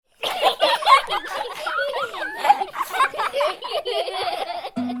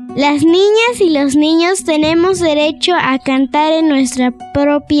Las niñas y los niños tenemos derecho a cantar en nuestra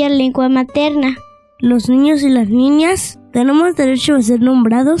propia lengua materna. Los niños y las niñas tenemos derecho a ser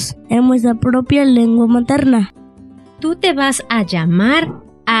nombrados en nuestra propia lengua materna. Tú te vas a llamar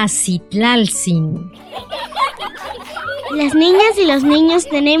Acitlalsin. Las niñas y los niños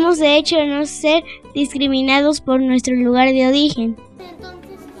tenemos derecho a no ser discriminados por nuestro lugar de origen.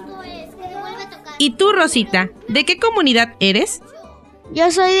 ¿Y tú, Rosita, de qué comunidad eres? Yo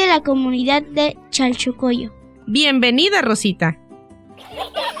soy de la comunidad de Xaltokaj. Bienvenida, Rosita.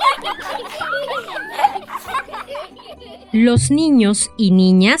 Los niños y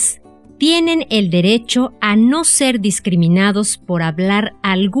niñas tienen el derecho a no ser discriminados por hablar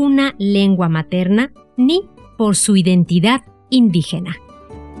alguna lengua materna ni por su identidad indígena.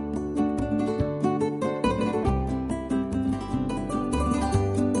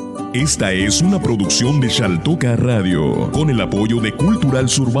 Esta es una producción de Xaltokaj Radio, con el apoyo de Cultural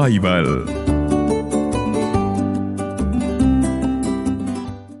Survival.